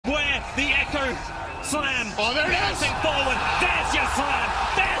The echo slam. Oh, there it is. Bouncing forward. There's your slam.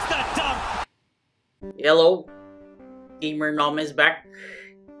 There's the dump. Hello, Gamer Nom is back.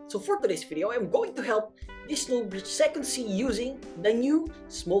 So for today's video, I'm going to help this noob reach second C using the new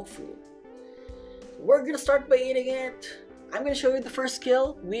smoke fruit. We're gonna start by eating it. I'm gonna show you the first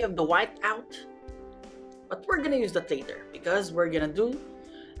skill. We have the white out, but we're gonna use that later because we're gonna do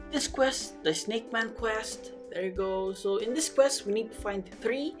this quest, the Snake Man quest. There you go. So in this quest, we need to find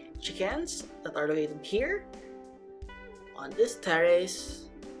 3 chickens that are located here on this terrace.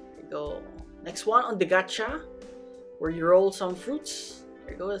 There you go. Next one on the gacha, where you roll some fruits.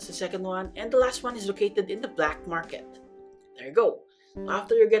 There you go, that's the second one. And the last one is located in the black market. There you go.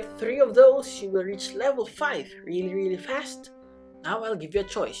 After you get 3 of those, you will reach level 5 really fast. Now I'll give you a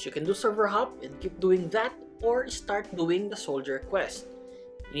choice. You can do server hop and keep doing that, or start doing the soldier quest.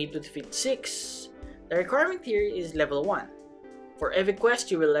 You need to defeat 6. The requirement here is level 1. For every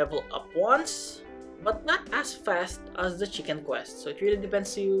quest, you will level up once, but not as fast as the chicken quest. So it really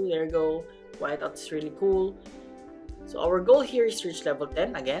depends on you. There you go. Whiteout is really cool. So our goal here is to reach level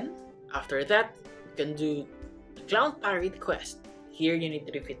 10 again. After that, you can do the clown parade quest. Here you need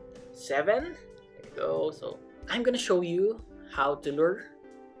to defeat 7. There you go. So I'm gonna show you how to lure.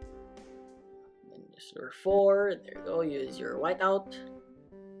 And just lure 4. There you go. Use your whiteout.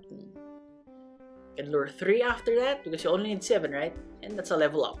 You can lure 3 after that because you only need 7, right? And that's a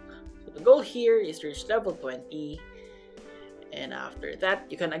level up. So the goal here is to reach level 20. And after that,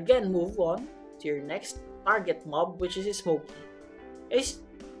 you can again move on to your next target mob, which is a Smokey. Guys,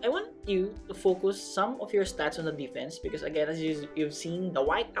 I want you to focus some of your stats on the defense because again, as you've seen, the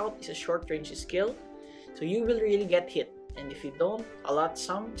whiteout is a short range skill. So you will really get hit. And if you don't allot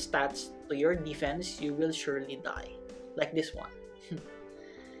some stats to your defense, you will surely die. Like this one.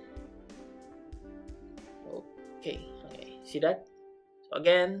 Okay, see that? So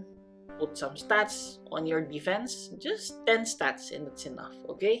again, put some stats on your defense, just 10 stats and that's enough,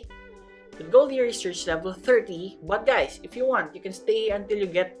 okay? The goal here is to reach level 30, but guys, if you want, you can stay until you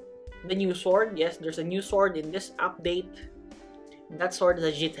get the new sword. Yes, there's a new sword in this update. That sword is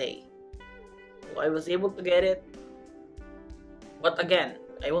a Jite. So I was able to get it, but again,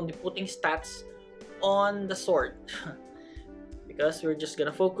 I won't be putting stats on the sword because we're just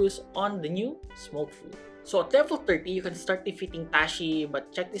gonna focus on the new smoke fruit. So at level 30, you can start defeating Tashi,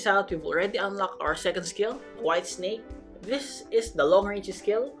 but check this out, we've already unlocked our second skill, the White Snake. This is the long range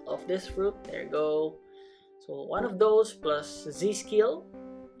skill of this fruit. There you go. So one of those plus Z skill,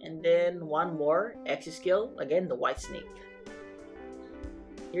 and then one more X skill, again the White Snake.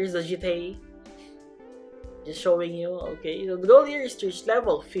 Here's the Jite, just showing you. Okay, so the goal here is to reach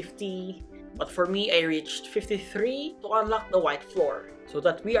level 50, but for me, I reached 53 to unlock the white floor, so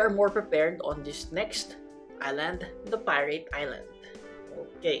that we are more prepared on this next island, the Pirate Island.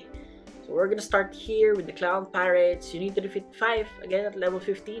 Okay, so we're gonna start here with the Clown Pirates. You need to defeat 5 again at level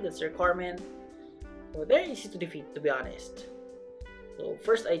 50. That's the requirement. So they're easy to defeat, to be honest. So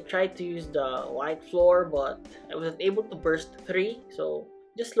first I tried to use the white floor, but I wasn't able to burst 3. So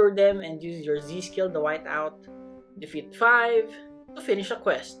just lure them and use your Z skill, the white out. Defeat 5 to finish a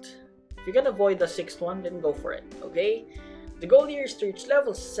quest. If you can avoid the 6th one, then go for it. Okay. The goal here is to reach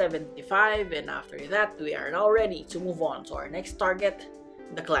level 75, and after that, we are now ready to move on to our next target,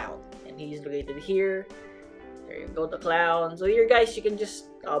 the Clown. And he's located here. There you go, the Clown. So here, guys, you can just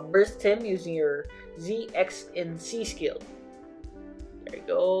burst him using your Z, X, and C skill. There you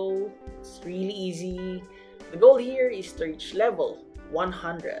go. It's really easy. The goal here is to reach level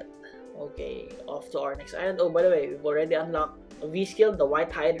 100. Okay, off to our next island. Oh, by the way, we've already unlocked a V skill, the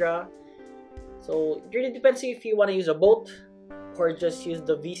White Hydra. So it really depends if you want to use a boat or just use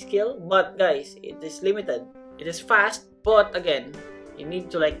the V skill, but guys, it is limited. It is fast, but again, you need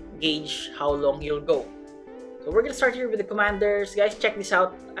to like gauge how long you'll go. So we're gonna start here with the commanders. Guys, check this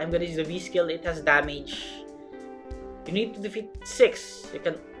out. I'm gonna use the V skill. It has damage. You need to defeat 6. You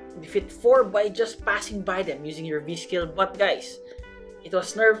can defeat 4 by just passing by them using your V skill, but guys, it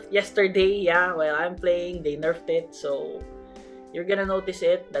was nerfed yesterday. Yeah, while I'm playing, they nerfed it, so you're gonna notice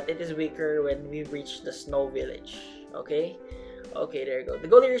that it is weaker when we reach the snow village. Okay, there you go. The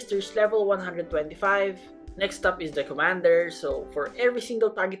goal here is to reach level 125. Next up is the commander. So for every single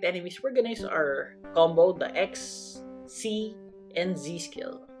target enemies, we're gonna use our combo, the X, C, and Z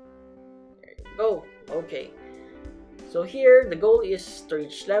skill. There you go. Okay, so here the goal is to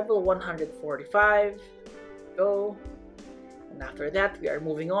reach level 145. Go. And after that, we are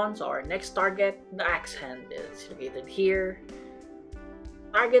moving on to our next target, the Axe Hand. It's located here.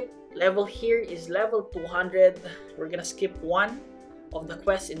 Target level here is level 200. We're gonna skip one of the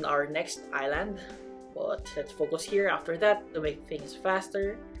quests in our next island, but let's focus here after that to make things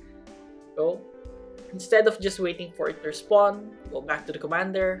faster. Go. Instead of just waiting for it to respawn, go back to the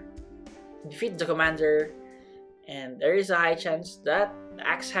commander, defeat the commander, and there is a high chance that the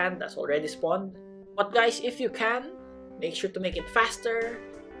axe hand has already spawned. But guys, if you can, make sure to make it faster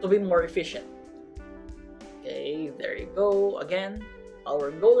to be more efficient. Okay, there you go. Again,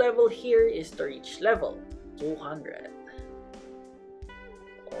 our goal level here is to reach level 200.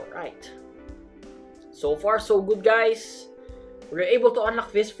 Alright. So far, so good, guys. We're able to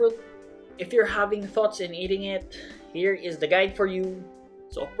unlock this fruit. If you're having thoughts in eating it, here is the guide for you.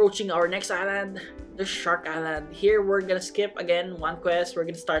 So approaching our next island, the Shark Island. Here we're gonna skip again one quest. We're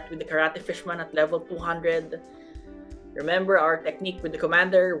gonna start with the Karate Fishman at level 200. Remember our technique with the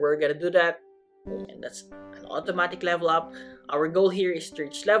commander, we're gonna do that. And that's an automatic level up. Our goal here is to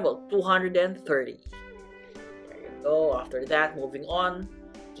reach level 230. There you go. After that, moving on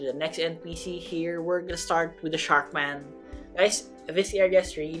to the next NPC. Here we're gonna start with the Sharkman. Guys, this area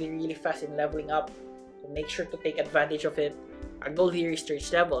is really fast in leveling up, so make sure to take advantage of it. Our goal here is to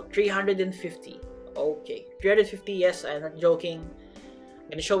reach level 350. Okay, 350, yes, I'm not joking. I'm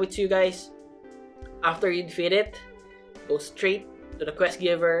gonna show it to you guys. After you defeat it, go straight to the quest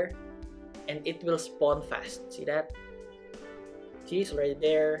giver and it will spawn fast. See that? See, it's already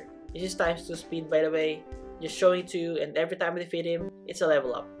there. This is times 2 speed, by the way. Just showing it to you, and every time you defeat him, it's a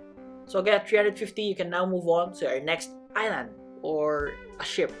level up. So again, at 350, you can now move on to our next island or a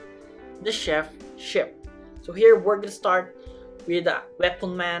ship, the chef ship. So here we're gonna start with the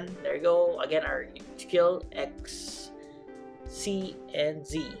weapon man. There you go. Again, our skill X, C, and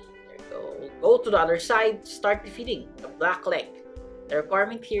Z. There you go. Go to the other side, start defeating the black leg. The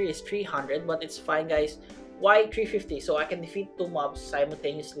requirement here is 300, but it's fine, guys. Why 350? So I can defeat 2 mobs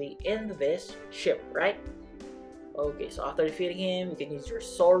simultaneously in this ship, right? Okay, so after defeating him, you can use your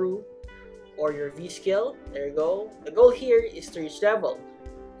Soru or your V skill. There you go. The goal here is to reach level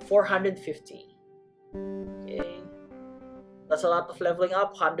 450. Okay, that's a lot of leveling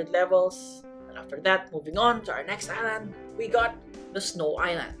up, 100 levels. And after that, moving on to our next island, we got the Snow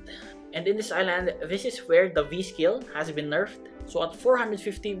Island. And in this island, this is where the V skill has been nerfed. So at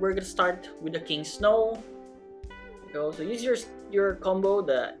 450, we're gonna start with the King Snow. There you go. So use your combo,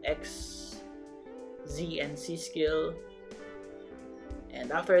 the X, Z, and C skill.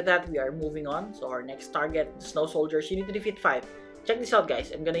 And after that, we are moving on. So our next target, the Snow Soldiers, you need to defeat 5. Check this out,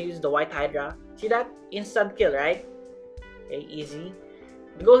 guys. I'm gonna use the White Hydra. See that? Instant kill, right? Okay, easy.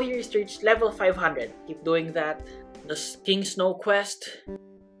 The goal here is to reach level 500. Keep doing that. The King Snow quest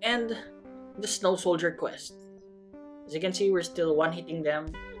and the Snow Soldier quest. As you can see, we're still one-hitting them.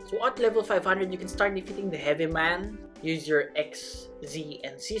 So at level 500, you can start defeating the Heavy Man. Use your X, Z,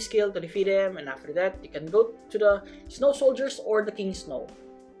 and C skill to defeat him. And after that, you can go to the Snow Soldiers or the King Snow.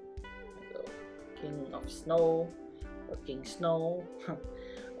 King of Snow or King Snow.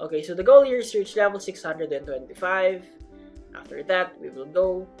 Okay, so the goal here is to reach level 625. After that, we will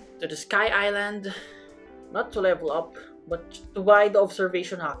go to the Sky Island. Not to level up, but to buy the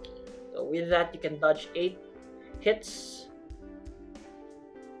Observation Hockey. So with that, you can dodge 8 hits.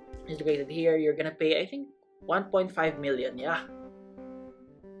 It's located here. You're gonna pay, I think, 1.5 million. Yeah.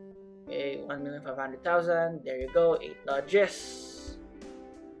 Okay, 1,500,000. There you go. 8 dodges.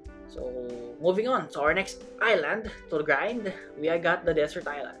 So moving on to our next island to grind, we got the Desert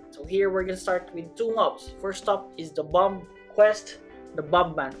Island. So here we're gonna start with 2 mobs. First up is the Bomb quest, the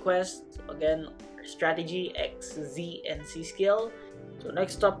Bomb Man quest. So again, our strategy X, Z, and C skill. So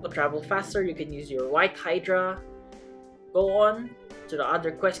next up, to travel faster, you can use your White Hydra. Go on to the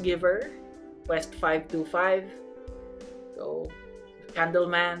other quest giver, quest 525. Go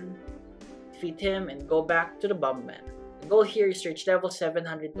Candleman, defeat him, and go back to the Bomb Man. The goal here is to reach level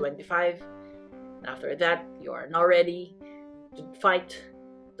 725. And after that, you are now ready to fight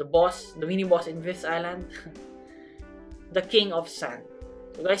the boss, the mini boss in this island, the King of Sand.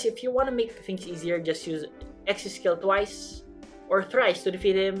 So guys, if you want to make things easier, just use X skill twice or thrice to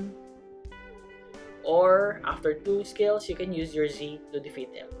defeat him. Or after 2 skills, you can use your Z to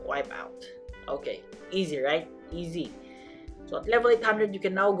defeat him. Wipe out. Okay, easy, right? Easy. So at level 800, you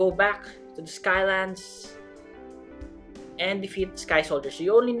can now go back to the Skylands and defeat Sky Soldiers. So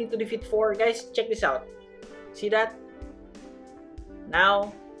you only need to defeat 4. Guys, check this out. See that?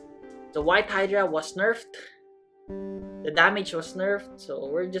 Now, the White Hydra was nerfed. The damage was nerfed. So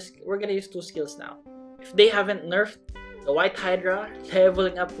we're gonna use 2 skills now. If they haven't nerfed the White Hydra,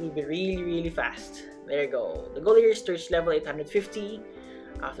 leveling up will be really fast. There you go. The goal here is to reach level 850.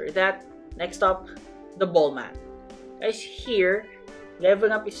 After that, next up, the Ball Man. Guys, here,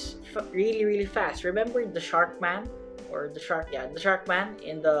 leveling up is really fast. Remember the Shark Man? Or the Shark Man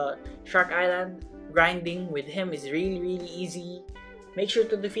in the Shark Island? Grinding with him is really easy. Make sure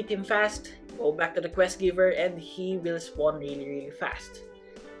to defeat him fast. Go back to the quest giver and he will spawn really fast.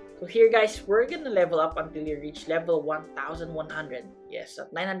 So here guys, we're gonna level up until you reach level 1100. Yes,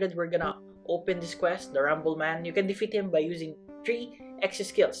 at 900 we're gonna open this quest, the Rumble Man. You can defeat him by using 3 extra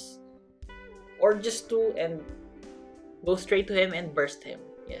skills. Or just 2 and go straight to him and burst him.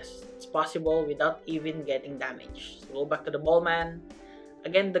 Yes, it's possible without even getting damage. So go back to the Ball Man.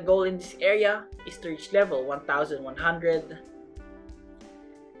 Again, the goal in this area is to reach level 1100.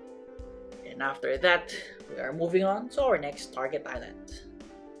 And after that, we are moving on to our next target island.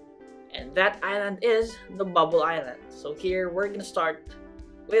 And that island is the Bubble Island. So here, we're gonna start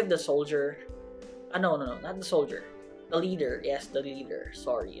with the soldier. No, not the soldier. The leader. Yes, the leader.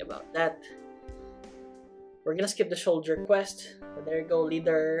 Sorry about that. We're gonna skip the soldier quest. So there you go,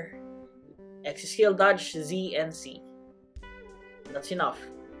 leader. X skill, dodge, Z and C. That's enough.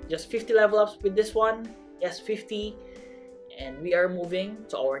 Just 50 level ups with this one. Yes, 50. And we are moving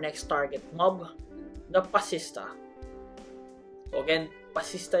to our next target mob, the Pasista. So again,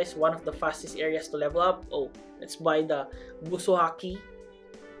 Pasista is one of the fastest areas to level up. Oh, let's buy the Buso Haki.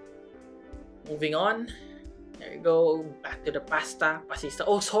 Moving on. There you go. Back to the Pasista.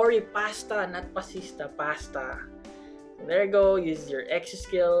 Oh, sorry, Pasta, not Pasista. Pasta. So there you go. Use your X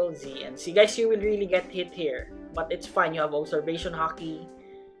skill, Z and C. Guys, you will really get hit here. But it's fine. You have Observation Haki.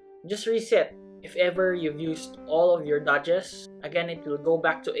 Just reset. If ever you've used all of your dodges, again, it will go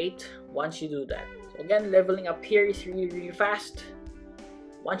back to 8 once you do that. So again, leveling up here is really fast.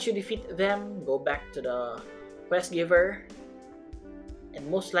 Once you defeat them, go back to the quest giver. And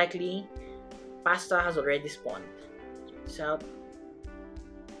most likely, Pasta has already spawned. Check this out.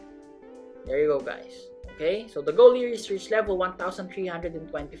 There you go, guys. Okay, so the goal here is to reach level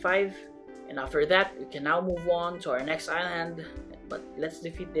 1325. And after that, we can now move on to our next island. But let's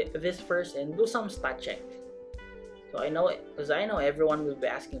defeat this first and do some stat check. So I know, because I know everyone will be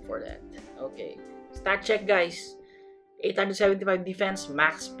asking for that. Okay, stat check, guys. 875 defense,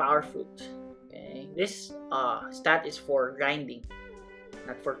 max power fruit. Okay, this stat is for grinding,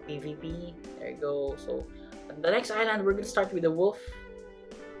 not for PvP. There you go. So on the next island, we're gonna start with the wolf.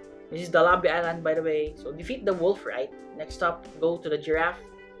 This is the lobby island, by the way. So defeat the wolf, right? Next up, go to the giraffe.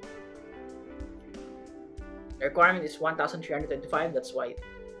 The requirement is 1325. That's why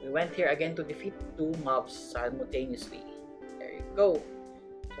we went here again to defeat 2 mobs simultaneously. There you go.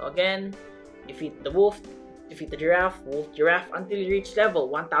 So again, defeat the wolf, defeat the giraffe, wolf, giraffe until you reach level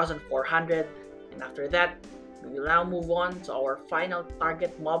 1400. And after that, we will now move on to our final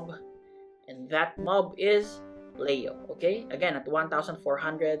target mob. And that mob is Leo. Okay, again at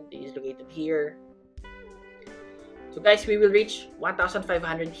 1400. It is located here. So guys, we will reach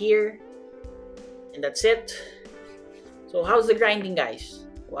 1500 here. And that's it. So how's the grinding, guys?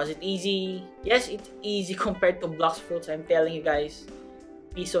 Was it easy? Yes, it's easy compared to Blox Fruits, I'm telling you guys.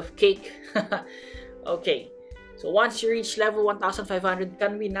 Piece of cake. Okay. So once you reach level 1500,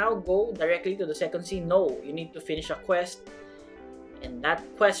 can we now go directly to the second scene? No, you need to finish a quest. And that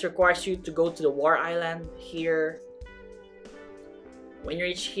quest requires you to go to the War Island here. When you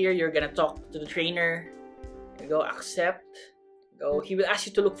reach here, you're gonna talk to the trainer. You go accept. Go. He will ask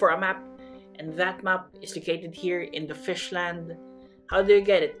you to look for a map. And that map is located here in the Fishland. How do you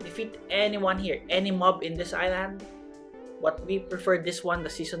get it? Defeat anyone here, any mob in this island. But we prefer this one, the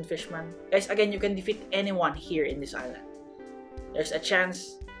Seasoned Fishman. Guys, again, you can defeat anyone here in this island. There's a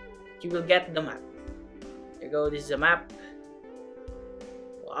chance you will get the map. There you go, this is the map.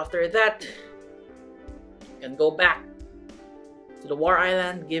 So after that, you can go back to the War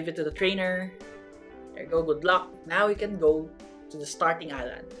Island, give it to the trainer. There you go, good luck. Now you can go to the starting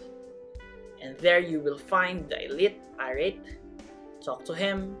island. And there you will find the elite pirate. Talk to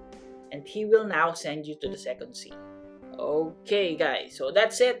him, and he will now send you to the second scene. Okay guys, so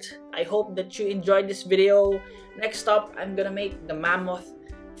that's it. I hope that you enjoyed this video. Next up, I'm gonna make the mammoth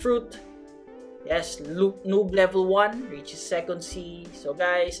fruit. Yes, noob level 1 reaches second C. So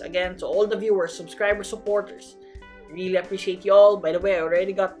guys, again, to all the viewers, subscribers, supporters, really appreciate you all. By the way, I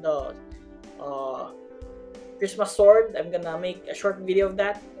already got the Christmas sword. I'm gonna make a short video of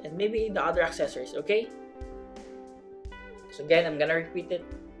that, and maybe the other accessories, okay? So again, I'm gonna repeat it.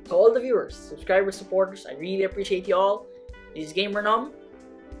 To all the viewers, subscribers, supporters, I really appreciate you all. This is Gamer Nom,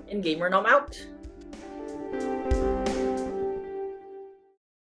 and Gamer Nom out.